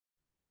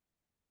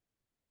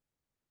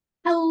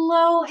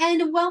Hello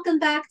and welcome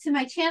back to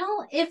my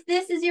channel. If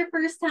this is your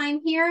first time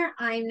here,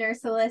 I'm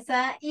Nurse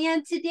Alyssa,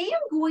 and today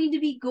I'm going to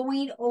be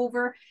going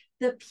over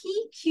the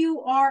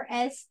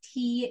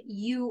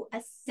PQRSTU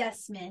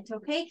assessment,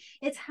 okay?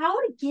 It's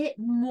how to get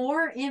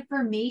more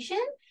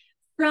information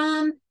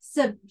from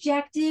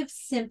subjective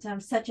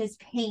symptoms such as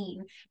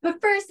pain.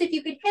 But first, if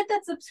you could hit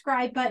that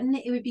subscribe button,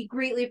 it would be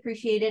greatly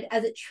appreciated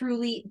as it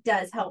truly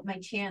does help my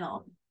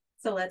channel.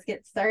 So let's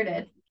get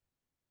started.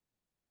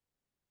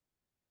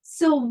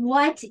 So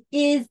what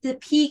is the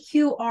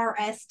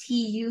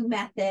PQRSTU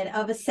method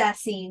of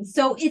assessing?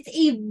 So it's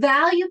a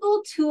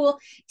valuable tool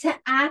to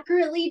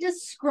accurately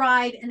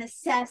describe and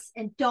assess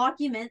and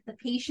document the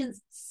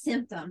patient's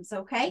symptoms,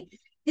 okay?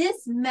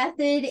 This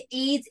method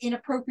aids in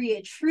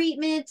appropriate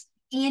treatment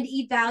and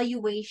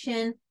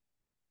evaluation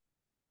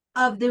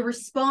of the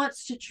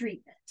response to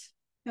treatment.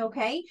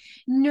 Okay,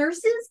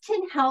 nurses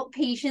can help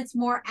patients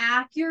more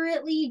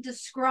accurately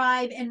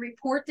describe and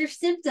report their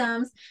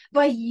symptoms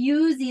by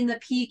using the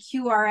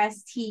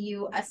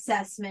PQRSTU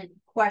assessment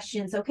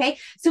questions. Okay,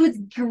 so it's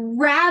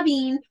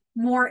grabbing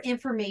more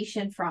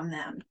information from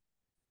them.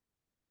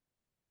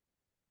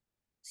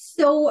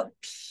 So,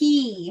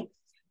 P,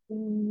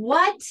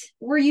 what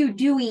were you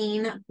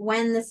doing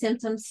when the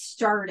symptoms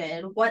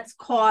started? What's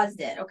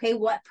caused it? Okay,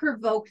 what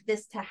provoked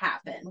this to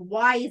happen?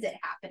 Why is it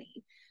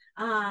happening?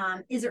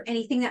 Is there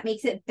anything that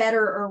makes it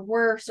better or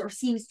worse or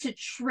seems to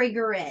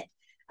trigger it?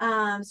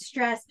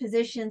 Stress,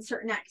 position,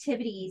 certain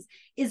activities.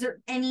 Is there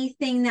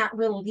anything that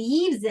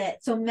relieves it?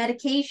 So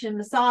medication,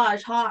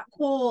 massage, hot,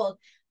 cold,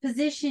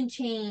 position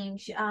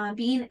change,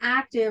 being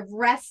active,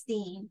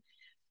 resting.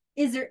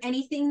 Is there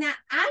anything that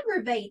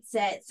aggravates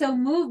it? So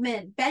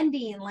movement,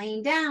 bending,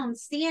 laying down,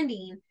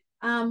 standing,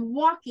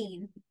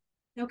 walking.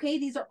 Okay,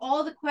 these are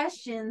all the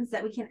questions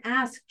that we can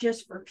ask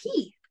just for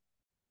P.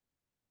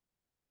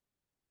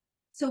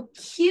 So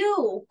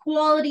Q,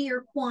 quality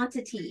or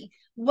quantity.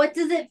 What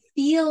does it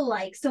feel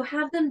like? So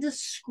have them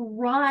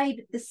describe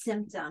the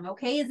symptom,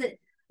 okay? Is it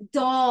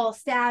dull,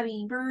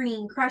 stabbing,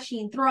 burning,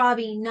 crushing,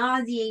 throbbing,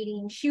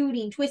 nauseating,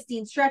 shooting,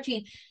 twisting,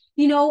 stretching?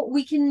 You know,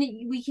 we can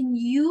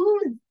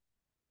use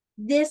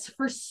this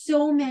for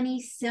so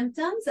many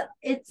symptoms.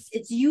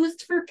 It's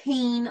used for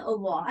pain a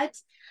lot,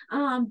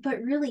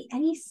 but really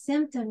any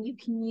symptom you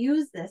can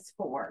use this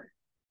for.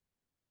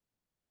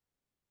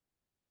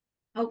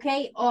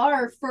 Okay,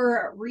 R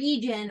for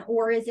region,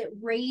 or is it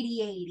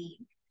radiating?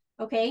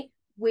 Okay,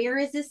 where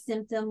is the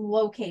symptom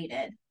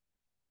located?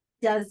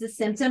 Does the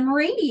symptom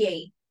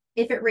radiate?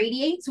 If it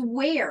radiates,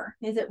 where?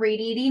 Is it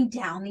radiating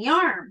down the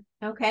arm?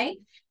 Okay,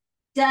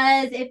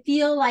 does it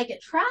feel like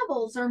it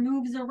travels or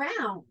moves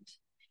around?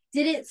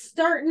 Did it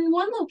start in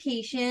one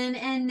location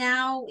and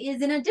now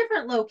is in a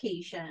different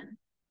location?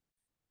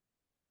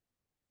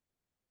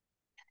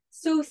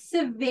 So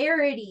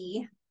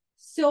severity.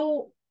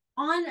 So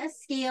on a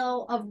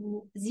scale of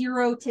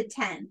 0 to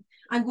 10,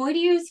 I'm going to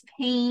use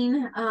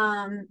pain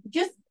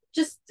just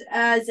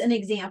as an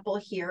example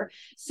here.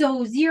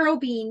 So 0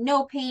 being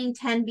no pain,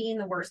 10 being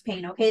the worst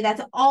pain. Okay,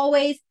 that's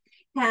always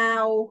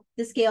how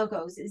the scale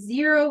goes.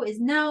 0 is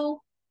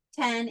no,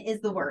 10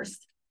 is the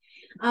worst.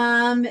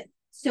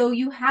 So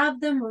you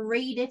have them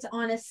rate it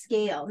on a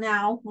scale.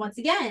 Now, once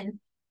again,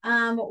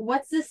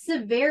 what's the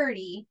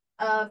severity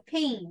of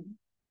pain,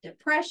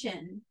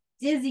 depression,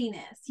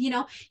 dizziness? You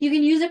know, you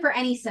can use it for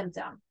any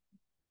symptom.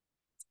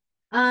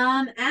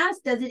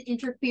 Ask, does it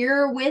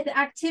interfere with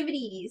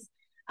activities?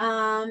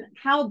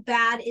 How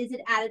bad is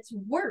it at its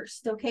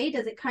worst? Okay,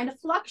 does it kind of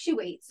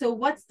fluctuate? So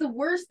what's the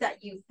worst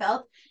that you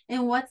felt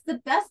and what's the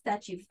best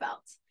that you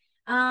felt?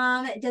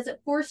 Does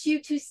it force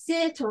you to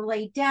sit or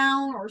lay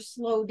down or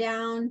slow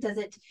down? Does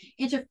it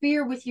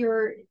interfere with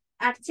your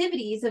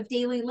activities of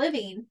daily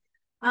living?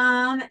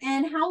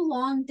 And how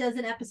long does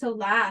an episode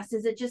last?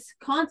 Is it just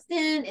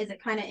constant? Is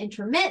it kind of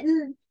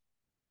intermittent?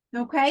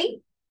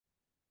 Okay.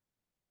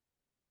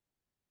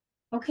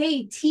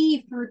 Okay,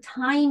 T for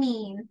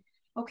timing.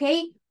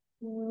 Okay,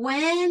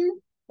 when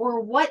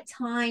or what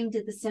time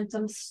did the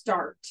symptoms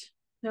start?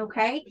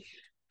 Okay,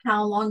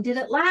 how long did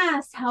it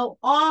last? How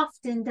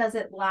often does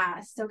it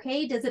last?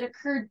 Okay, does it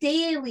occur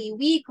daily,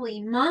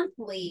 weekly,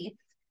 monthly?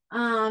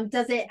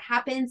 Does it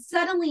happen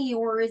suddenly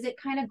or is it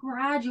kind of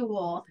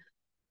gradual?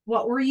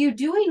 What were you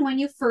doing when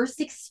you first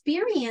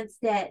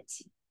experienced it?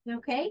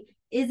 Okay,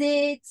 is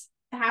it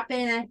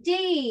happen at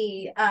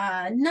day,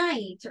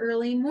 night,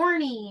 early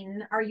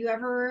morning? Are you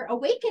ever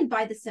awakened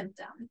by the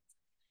symptom?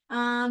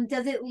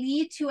 Does it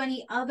lead to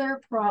any other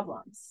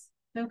problems?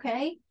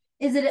 Okay,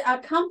 is it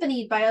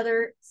accompanied by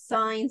other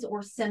signs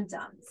or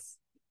symptoms?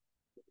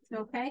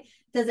 Okay,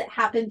 does it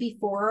happen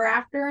before or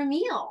after a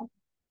meal?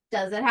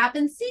 Does it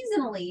happen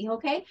seasonally?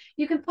 Okay,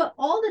 you can put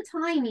all the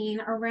timing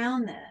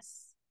around this.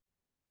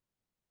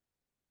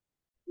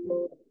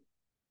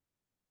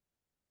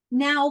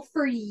 Now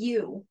for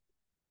you,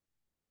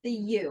 the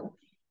you,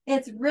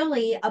 it's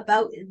really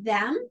about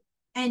them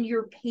and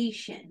your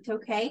patient.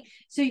 Okay,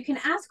 so you can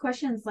ask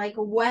questions like,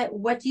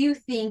 what do you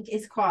think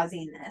is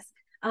causing this?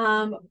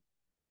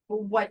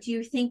 What do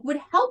you think would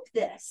help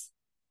this?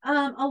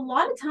 a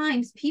lot of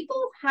times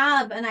people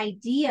have an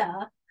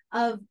idea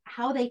of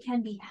how they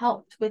can be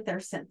helped with their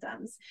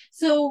symptoms.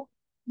 So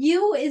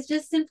you is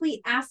just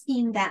simply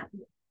asking them,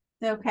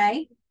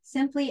 okay?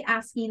 Simply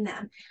asking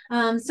them.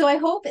 So I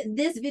hope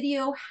this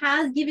video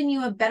has given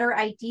you a better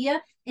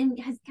idea and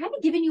has kind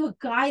of given you a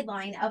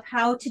guideline of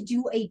how to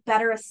do a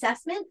better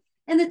assessment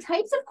and the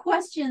types of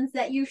questions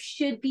that you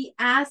should be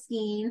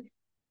asking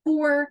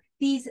for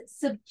these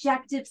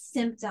subjective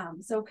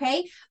symptoms,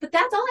 okay? But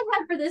that's all I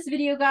have for this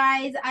video,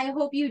 guys. I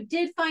hope you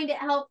did find it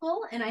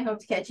helpful, and I hope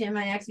to catch you in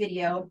my next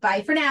video.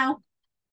 Bye for now.